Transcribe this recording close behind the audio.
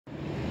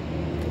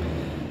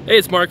Hey,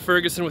 it's Mark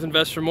Ferguson with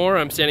Invest for More.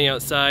 I'm standing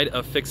outside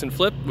of Fix and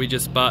Flip we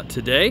just bought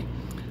today.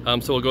 So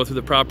we'll go through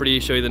the property,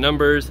 show you the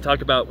numbers,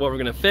 talk about what we're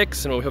gonna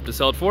fix and what we hope to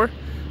sell it for.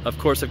 Of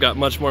course, I've got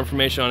much more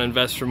information on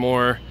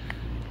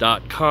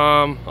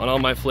investformore.com on all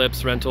my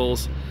flips,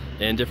 rentals,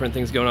 and different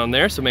things going on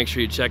there, so make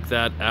sure you check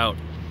that out.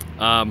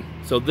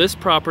 So this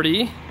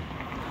property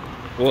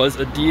was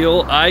a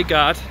deal I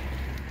got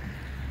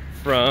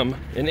from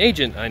an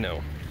agent I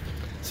know.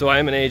 So I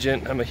am an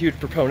agent. I'm a huge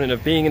proponent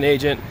of being an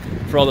agent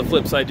for all the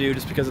flips I do,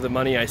 just because of the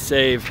money I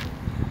save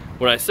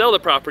when I sell the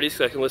properties,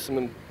 so I can list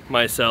them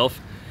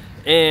myself,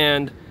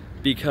 and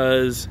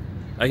because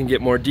I can get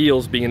more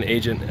deals being an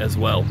agent as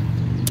well.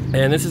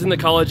 And this is in the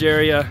college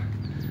area.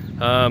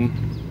 I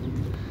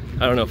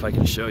don't know if I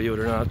can show you it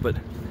or not, but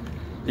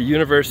the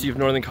University of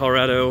Northern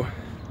Colorado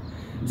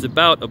is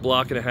about a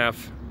block and a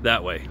half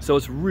that way. So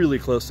it's really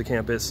close to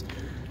campus.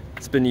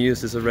 It's been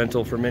used as a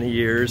rental for many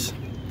years.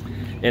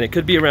 And it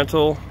could be a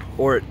rental,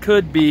 or it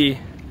could be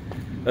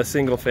a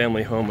single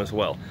family home as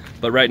well.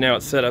 But right now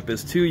it's set up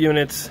as 2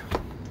 units,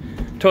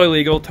 totally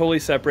legal, totally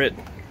separate,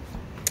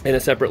 and a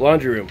separate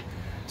laundry room.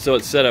 So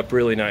it's set up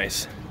really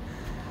nice.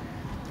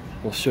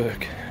 We'll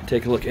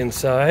take a look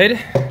inside.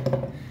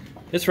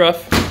 It's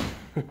rough,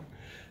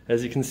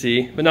 as you can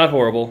see, but not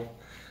horrible.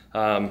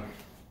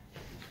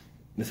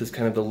 This is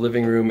kind of the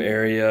living room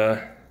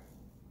area.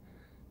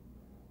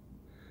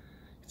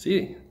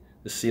 See,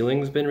 the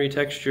ceiling's been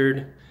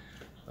retextured.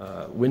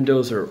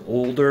 Windows are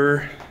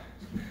older.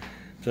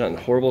 They're not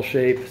in horrible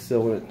shape,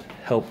 still would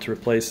help to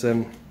replace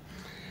them.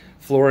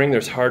 Flooring,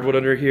 there's hardwood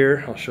under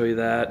here, I'll show you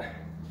that.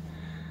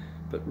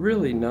 But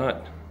really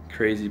not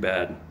crazy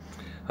bad.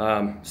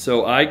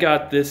 So I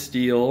got this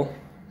deal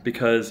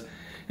because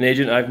an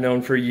agent I've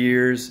known for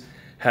years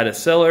had a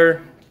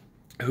seller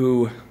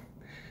who,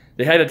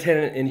 they had a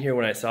tenant in here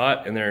when I saw it,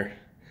 and they're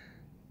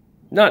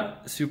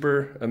not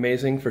super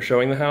amazing for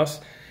showing the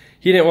house.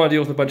 He didn't want to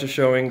deal with a bunch of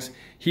showings.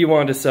 He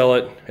wanted to sell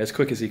it as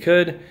quick as he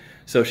could.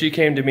 So she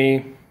came to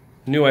me,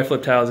 knew I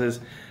flipped houses,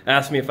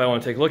 asked me if I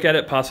want to take a look at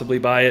it, possibly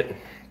buy it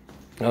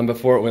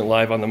before it went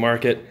live on the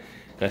market.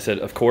 And I said,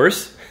 of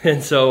course.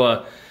 And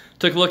so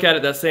took a look at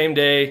it that same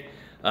day.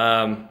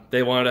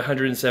 They wanted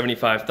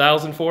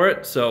 $175,000 for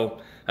it.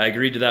 So I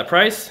agreed to that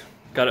price,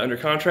 got it under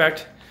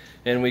contract,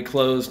 and we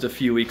closed a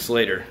few weeks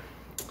later.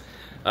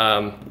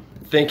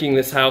 Thinking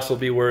this house will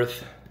be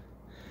worth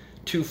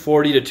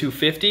 $240 to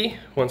 $250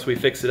 once we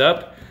fix it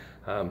up.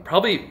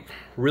 Probably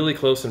really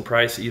close in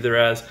price, either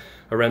as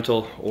a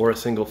rental or a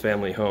single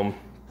family home.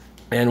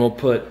 And we'll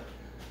put,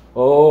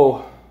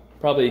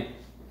 probably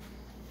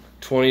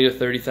 20 to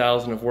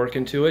 30,000 of work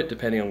into it,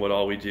 depending on what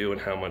all we do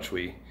and how much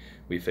we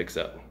fix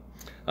up.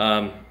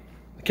 The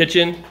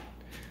kitchen,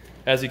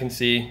 as you can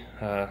see,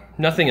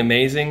 nothing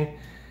amazing.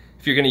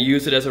 If you're gonna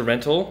use it as a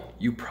rental,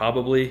 you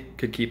probably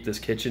could keep this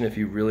kitchen if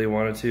you really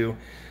wanted to.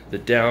 The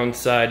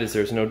downside is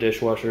there's no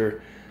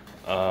dishwasher,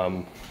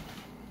 but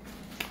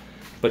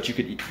you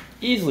could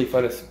easily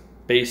find a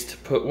space to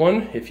put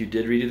one if you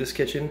did redo this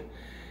kitchen.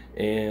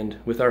 And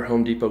with our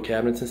Home Depot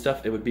cabinets and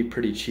stuff, it would be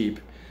pretty cheap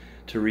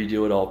to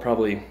redo it all.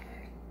 Probably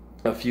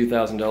a few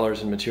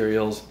 $1,000s in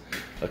materials,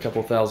 a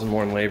couple thousand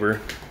more in labor.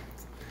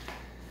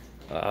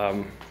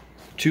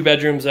 2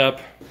 bedrooms up,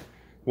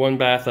 1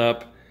 bath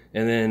up,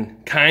 and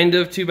then kind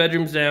of 2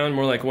 bedrooms down,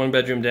 more like 1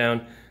 bedroom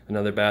down,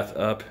 another bath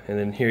up. And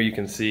then here you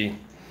can see,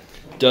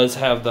 does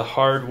have the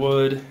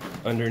hardwood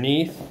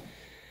underneath.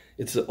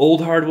 It's the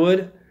old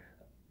hardwood,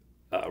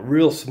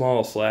 real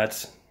small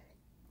slats,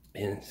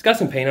 and it's got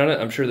some paint on it.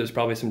 I'm sure there's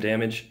probably some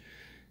damage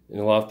in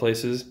a lot of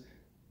places,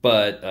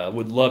 but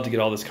would love to get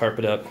all this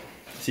carpet up,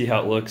 see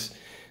how it looks.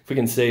 If we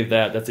can save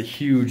that, that's a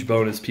huge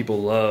bonus.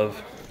 People love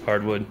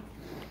hardwood.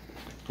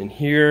 And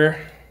here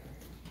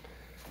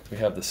we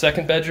have the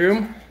 2nd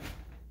bedroom.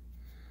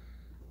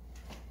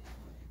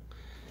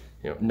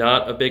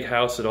 Not a big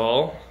house at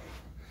all,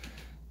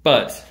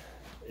 but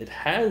it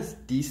has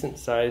decent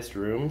sized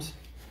rooms,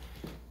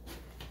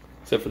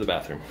 except for the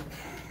bathroom.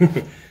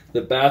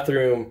 The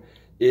bathroom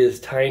is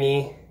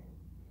tiny.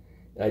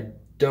 I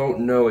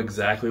don't know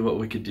exactly what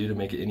we could do to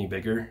make it any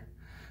bigger,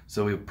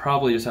 so we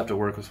probably just have to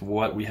work with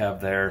what we have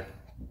there.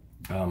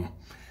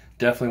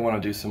 Definitely want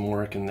to do some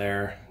work in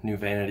there. New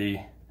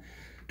vanity,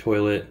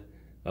 toilet,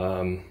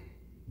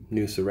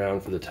 new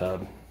surround for the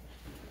tub.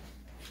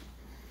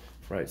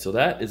 Right, so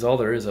that is all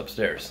there is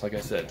upstairs. Like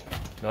I said,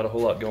 not a whole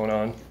lot going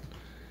on,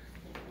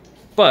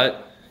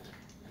 but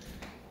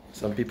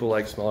some people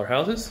like smaller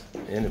houses,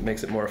 and it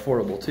makes it more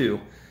affordable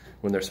too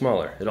when they're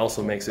smaller. It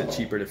also makes it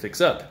cheaper to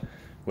fix up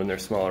when they're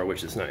smaller,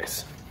 which is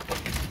nice.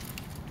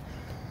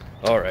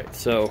 All right,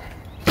 so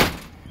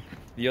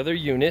the other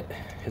unit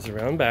is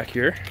around back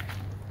here.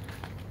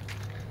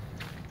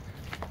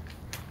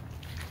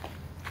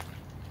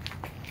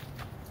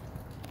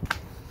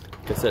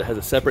 Like I said, it has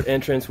a separate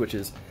entrance, which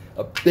is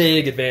a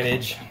big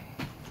advantage.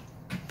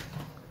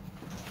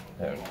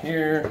 Down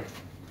here.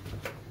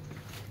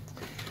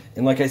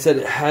 And like I said,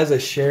 it has a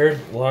shared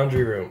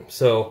laundry room.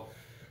 So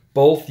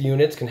both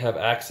units can have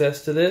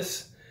access to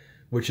this,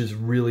 which is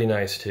really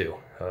nice too.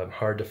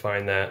 Hard to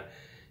find that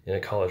in a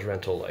college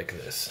rental like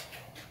this.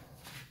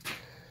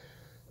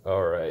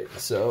 All right,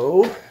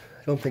 so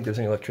I don't think there's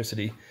any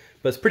electricity,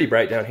 but it's pretty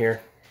bright down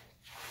here.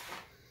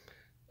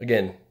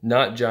 Again,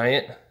 not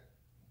giant,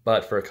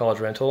 but for a college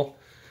rental,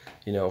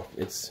 you know,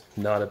 it's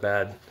not a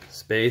bad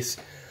space.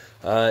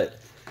 Like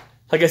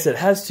I said, it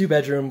has 2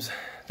 bedrooms.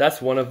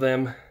 That's one of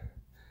them.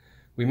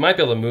 We might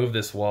be able to move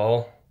this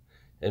wall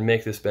and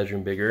make this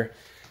bedroom bigger,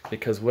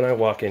 because when I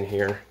walk in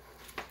here,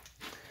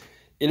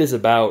 it is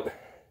about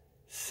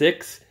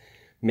 6,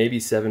 maybe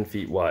 7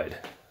 feet wide.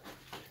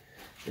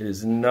 It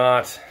is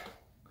not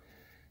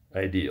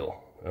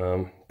ideal.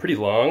 Pretty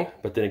long,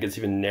 but then it gets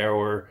even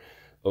narrower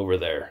over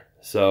there.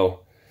 So,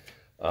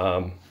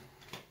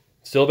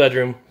 still a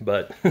bedroom,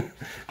 but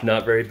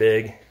not very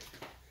big.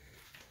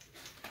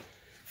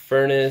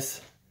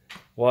 Furnace,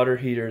 water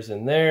heaters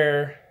in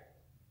there.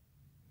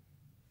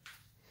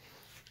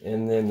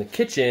 And then the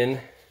kitchen,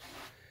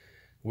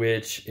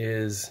 which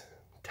is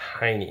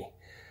tiny.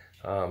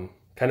 Kind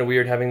of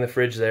weird having the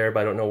fridge there, but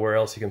I don't know where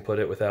else you can put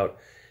it without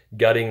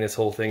gutting this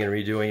whole thing and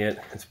redoing it.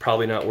 It's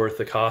probably not worth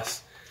the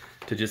cost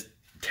to just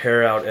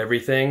tear out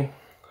everything.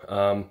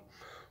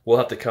 We'll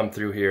have to come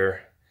through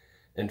here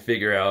and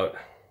figure out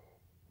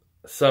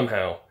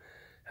somehow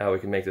how we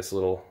can make this a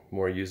little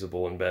more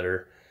usable and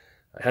better.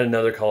 I had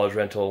another college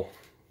rental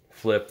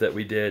flip that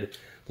we did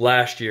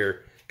last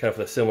year, kind of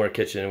with a similar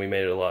kitchen, and we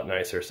made it a lot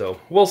nicer. So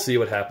we'll see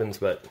what happens,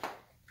 but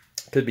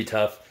could be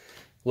tough.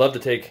 Love to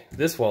take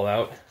this wall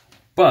out,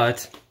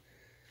 but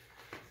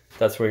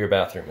that's where your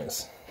bathroom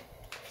is.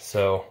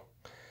 So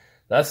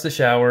that's the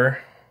shower,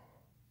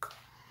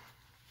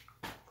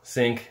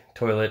 sink,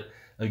 toilet,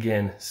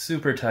 again,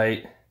 super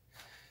tight.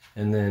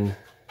 And then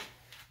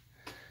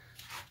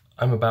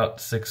I'm about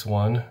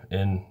 6'1",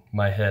 and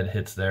my head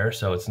hits there,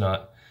 so it's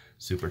not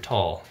super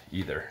tall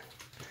either.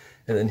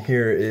 And then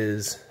here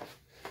is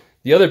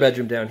the other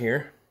bedroom down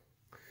here,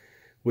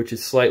 which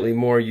is slightly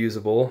more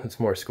usable. It's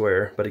more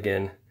square, but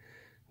again,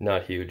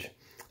 not huge.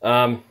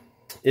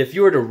 If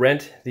you were to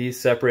rent these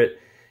separate,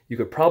 you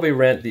could probably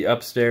rent the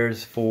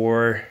upstairs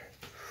for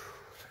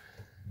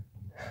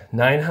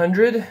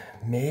 $900,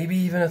 maybe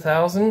even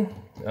 $1,000,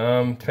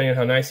 depending on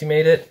how nice you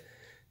made it.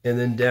 And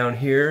then down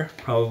here,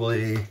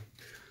 probably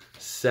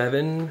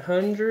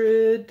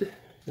 $700,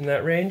 in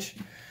that range.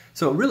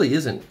 So it really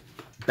isn't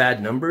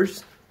bad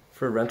numbers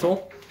for a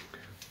rental,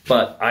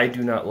 but I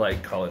do not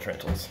like college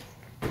rentals.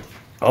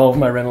 All of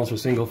my rentals are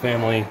single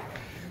family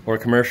or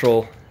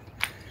commercial,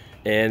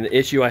 and the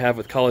issue I have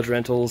with college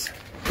rentals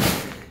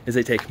is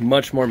they take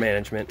much more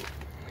management.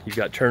 You've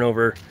got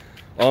turnover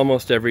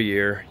almost every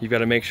year. You've got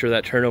to make sure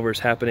that turnover is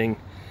happening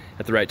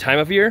at the right time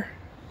of year.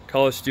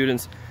 College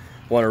students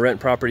want to rent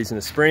properties in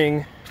the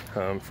spring.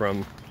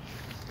 From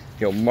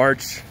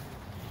March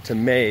to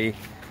May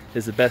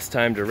is the best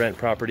time to rent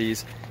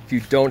properties. If you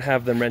don't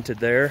have them rented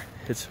there,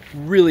 it's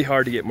really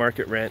hard to get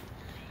market rent.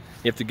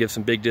 You have to give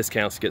some big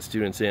discounts to get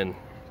students in.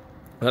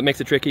 That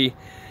makes it tricky.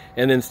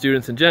 And then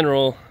students in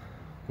general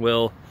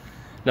will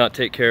not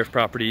take care of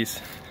properties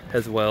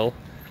as well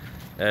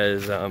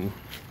as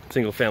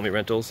single family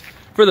rentals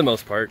for the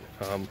most part.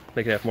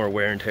 They can have more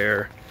wear and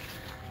tear.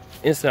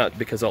 And it's not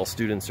because all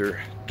students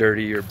are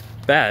dirty or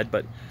bad,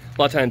 but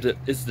a lot of times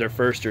it's their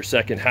first or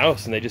second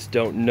house and they just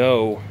don't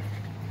know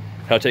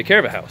how to take care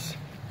of a house.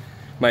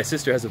 My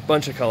sister has a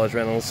bunch of college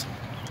rentals,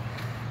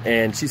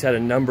 and she's had a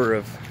number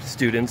of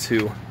students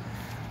who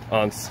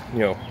on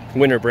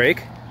winter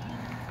break,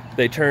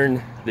 they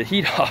turn the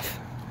heat off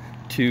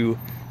to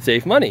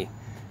save money.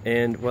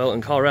 And well,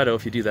 in Colorado,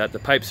 if you do that, the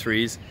pipes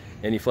freeze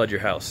and you flood your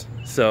house.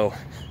 So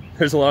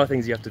there's a lot of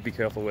things you have to be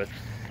careful with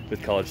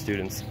college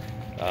students.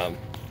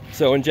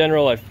 So in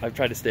general, I've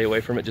tried to stay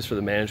away from it just for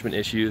the management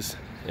issues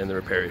and the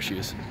repair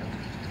issues.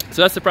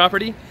 So that's the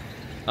property.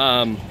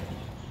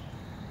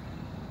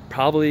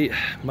 Probably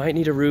might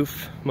need a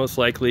roof, most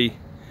likely.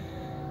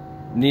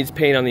 Needs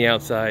paint on the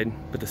outside,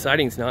 but the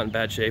siding's not in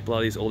bad shape. A lot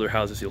of these older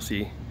houses you'll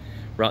see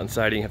rotten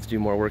siding, have to do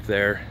more work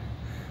there.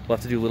 We'll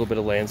have to do a little bit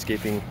of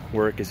landscaping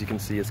work. As you can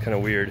see, it's kind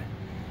of weird,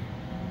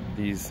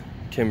 these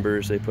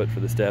timbers they put for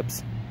the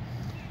steps.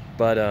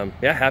 But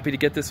yeah, happy to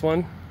get this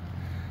one.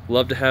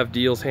 Love to have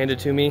deals handed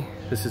to me.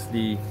 This is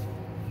the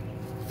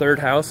 3rd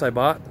house I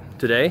bought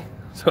today.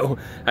 So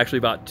actually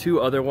bought 2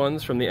 other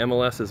ones from the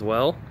MLS as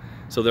well.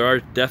 So there are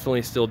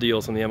definitely still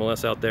deals on the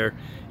MLS out there.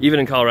 Even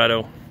in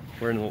Colorado,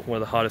 we're in one of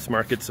the hottest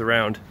markets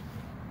around,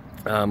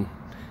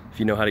 if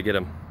you know how to get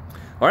them.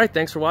 All right,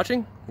 thanks for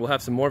watching. We'll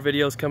have some more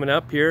videos coming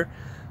up here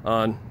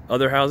on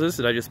other houses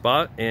that I just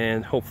bought,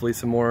 and hopefully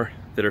some more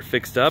that are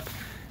fixed up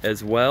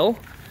as well.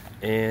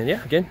 And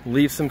yeah, again,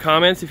 leave some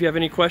comments if you have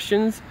any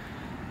questions.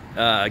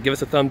 Give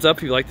us a thumbs up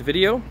if you like the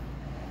video.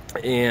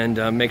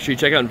 And make sure you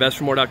check out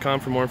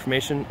investformore.com for more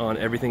information on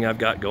everything I've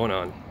got going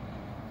on.